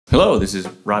Hello, this is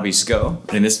Robbie Sco,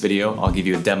 and in this video I'll give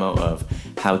you a demo of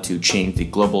how to change the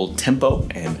global tempo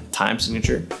and time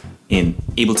signature in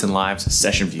Ableton Live's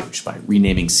session view just by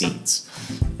renaming scenes.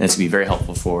 And this can be very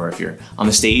helpful for if you're on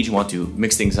the stage and want to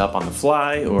mix things up on the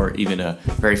fly, or even a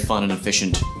very fun and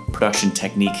efficient production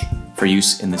technique for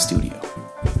use in the studio.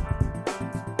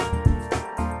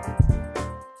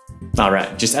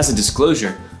 Alright, just as a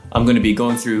disclosure, I'm going to be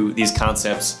going through these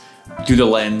concepts through the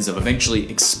lens of eventually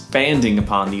expanding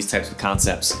upon these types of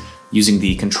concepts using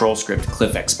the control script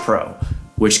ClyphX Pro,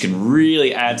 which can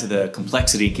really add to the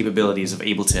complexity and capabilities of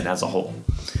Ableton as a whole.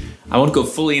 I won't go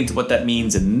fully into what that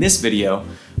means in this video,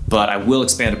 but I will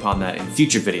expand upon that in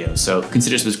future videos, so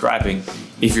consider subscribing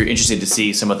if you're interested to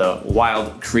see some of the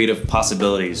wild creative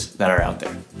possibilities that are out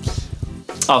there.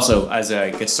 Also, as I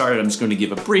get started, I'm just going to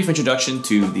give a brief introduction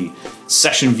to the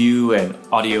session view and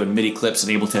audio and MIDI clips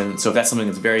in Ableton. So if that's something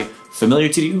that's very familiar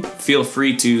to you, feel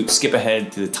free to skip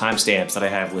ahead to the timestamps that I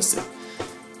have listed.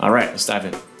 All right, let's dive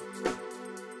in.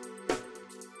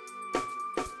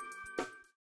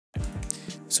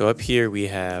 So up here we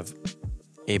have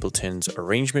Ableton's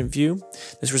arrangement view.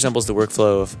 This resembles the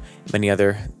workflow of many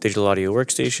other digital audio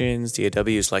workstations,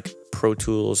 DAWs like Pro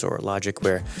Tools or Logic,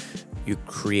 where you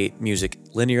create music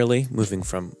linearly, moving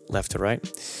from left to right.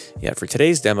 Yet for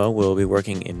today's demo, we'll be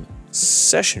working in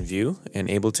session view in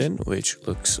Ableton, which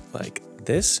looks like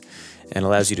this, and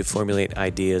allows you to formulate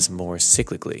ideas more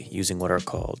cyclically using what are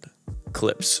called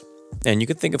clips. And you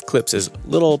can think of clips as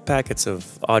little packets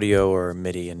of audio or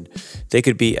MIDI, and they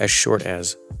could be as short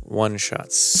as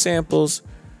one-shot samples,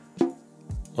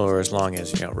 or as long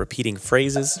as, repeating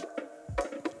phrases.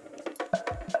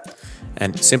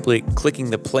 And simply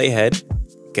clicking the playhead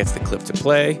gets the clip to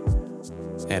play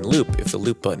and loop if the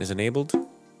loop button is enabled. So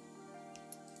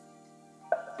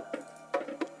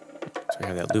we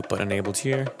have that loop button enabled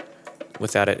here.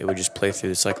 Without it, it would just play through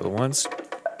the cycle once.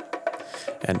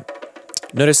 And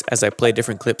notice as I play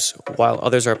different clips while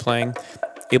others are playing,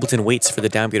 Ableton waits for the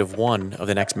downbeat of 1 of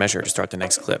the next measure to start the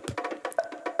next clip.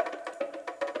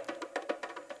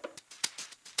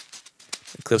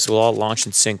 The clips will all launch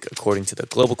and sync according to the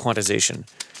global quantization,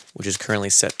 which is currently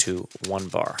set to 1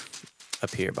 bar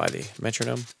up here by the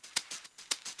metronome.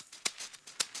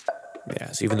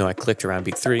 Yeah, so even though I clicked around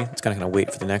beat 3, it's kind of going to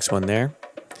wait for the next one there.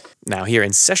 Now here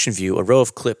in session view, a row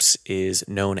of clips is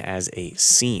known as a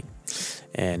scene.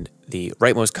 And the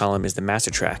rightmost column is the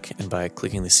master track, and by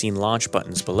clicking the scene launch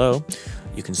buttons below,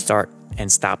 you can start and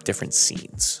stop different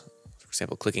scenes. For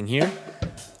example, clicking here,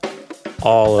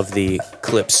 all of the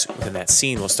clips within that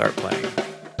scene will start playing.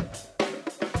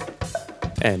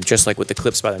 And just like with the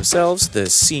clips by themselves, the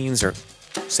scenes are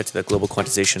set to the global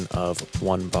quantization of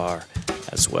 1 bar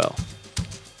as well.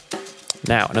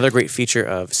 Now, another great feature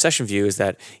of session view is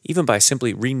that even by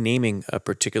simply renaming a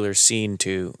particular scene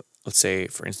to, let's say,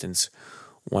 for instance,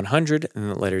 100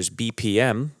 and the letters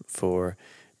BPM for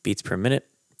beats per minute,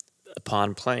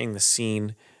 upon playing the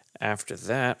scene after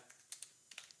that,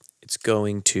 it's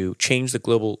going to change the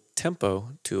global tempo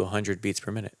to 100 beats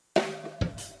per minute.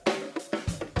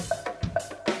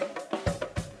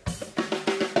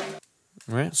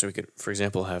 All right, so we could, for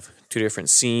example, have 2 different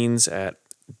scenes at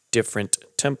different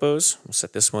tempos. We'll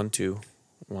set this one to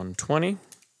 120,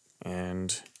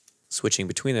 and switching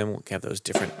between them, we'll have those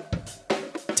different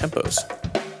tempos.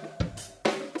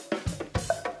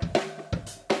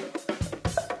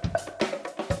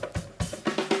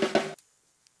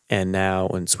 And now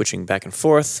when switching back and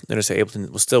forth, notice that Ableton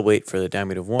will still wait for the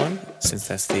downbeat of 1, since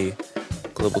that's the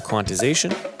global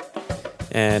quantization.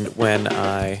 And when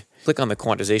I click on the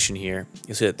quantization here,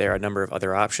 you'll see that there are a number of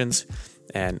other options.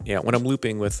 And when I'm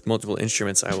looping with multiple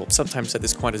instruments, I will sometimes set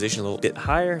this quantization a little bit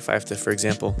higher. If I have to, for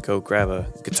example, go grab a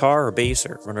guitar or bass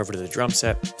or run over to the drum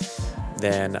set,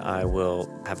 then I will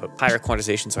have a higher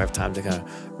quantization so I have time to kind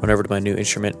of run over to my new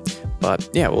instrument. But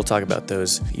yeah, we'll talk about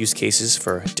those use cases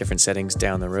for different settings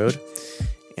down the road.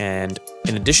 And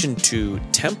in addition to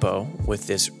tempo, with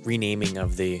this renaming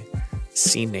of the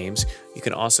scene names, you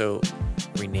can also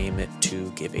rename it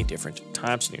to give a different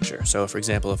time signature. So for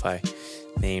example, if I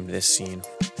named this scene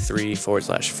 3/4 for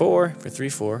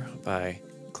 3/4, by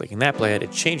clicking that playhead,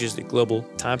 it changes the global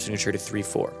time signature to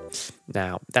 3/4.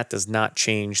 Now, that does not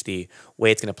change the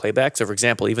way it's going to play back. So for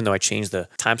example, even though I changed the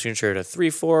time signature to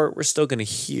 3/4, we're still going to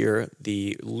hear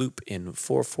the loop in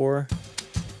 4/4.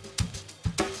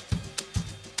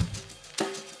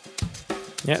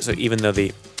 Yeah, so even though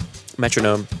the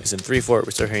metronome is in 3/4,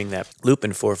 we're still hearing that loop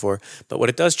in 4/4. But what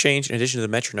it does change, in addition to the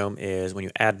metronome, is when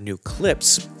you add new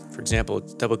clips, For example,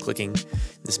 double-clicking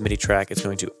this MIDI track, it's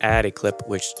going to add a clip,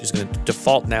 which is going to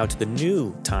default now to the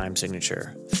new time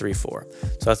signature, 3/4.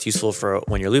 So that's useful for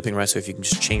when you're looping, right? So if you can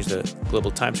just change the global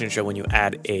time signature when you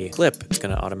add a clip, it's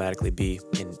going to automatically be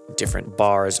in different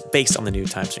bars based on the new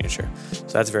time signature. So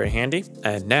that's very handy.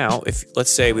 And now, if let's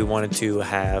say we wanted to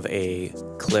have a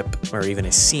clip or even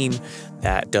a scene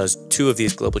that does two of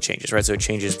these global changes, right? So it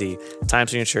changes the time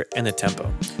signature and the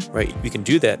tempo, right? We can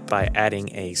do that by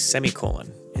adding a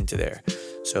semicolon into there.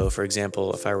 So for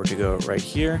example, if I were to go right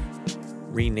here,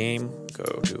 rename, go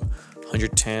to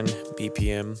 110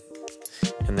 BPM,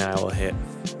 and then I will hit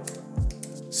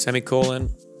semicolon,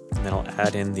 and then I'll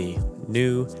add in the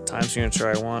new time signature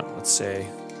I want. Let's say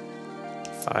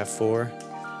 5/4.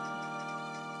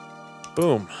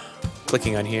 Boom.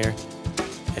 Clicking on here,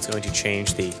 it's going to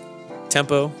change the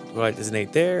tempo, what I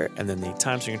designate there, and then the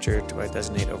time signature to what I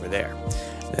designate over there.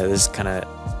 Now, this is kind of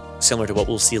similar to what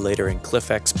we'll see later in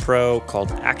ClyphX Pro called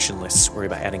action lists, where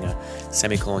by adding a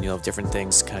semicolon, you'll have different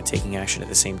things kind of taking action at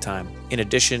the same time. In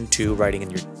addition to writing in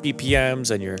your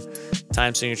BPMs and your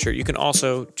time signature, you can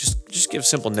also just give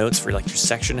simple notes for like your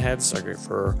section heads, or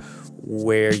for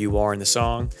where you are in the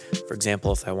song. For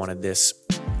example, if I wanted this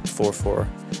 4/4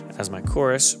 as my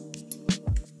chorus,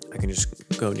 I can just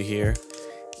go into here,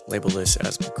 label this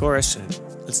as my chorus, and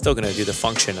it's still going to do the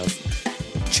function of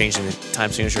changing the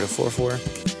time signature to 4/4.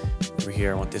 Over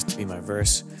here, I want this to be my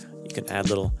verse. You can add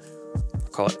little,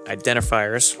 call it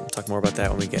identifiers. We'll talk more about that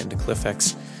when we get into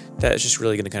ClyphX. That is just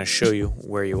really going to kind of show you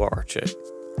where you are to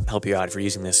help you out if you're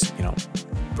using this,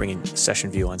 bringing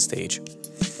session view on stage.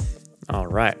 All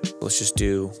right, let's just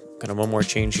do kind of one more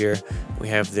change here. We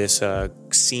have this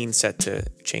scene set to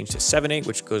change to 7/8,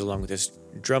 which goes along with this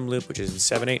drum loop, which is in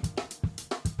 7/8.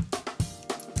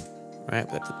 Right,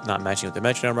 that's not matching with the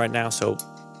metronome right now, so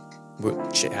we'll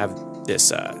have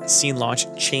this scene launch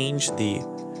change the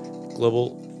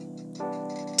global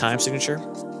time signature,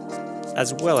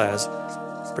 as well as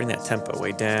bring that tempo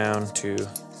way down to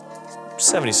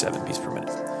 77 beats per minute.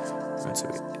 All right, so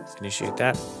we initiate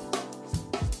that.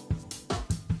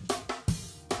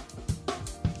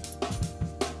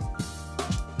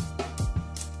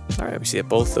 All right, we see that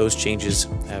both those changes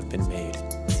have been made.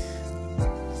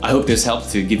 I hope this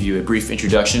helped to give you a brief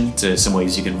introduction to some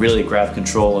ways you can really grab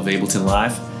control of Ableton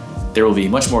Live. There will be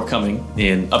much more coming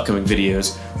in upcoming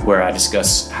videos where I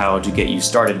discuss how to get you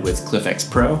started with ClyphX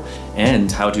Pro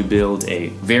and how to build a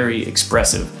very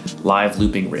expressive live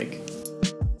looping rig.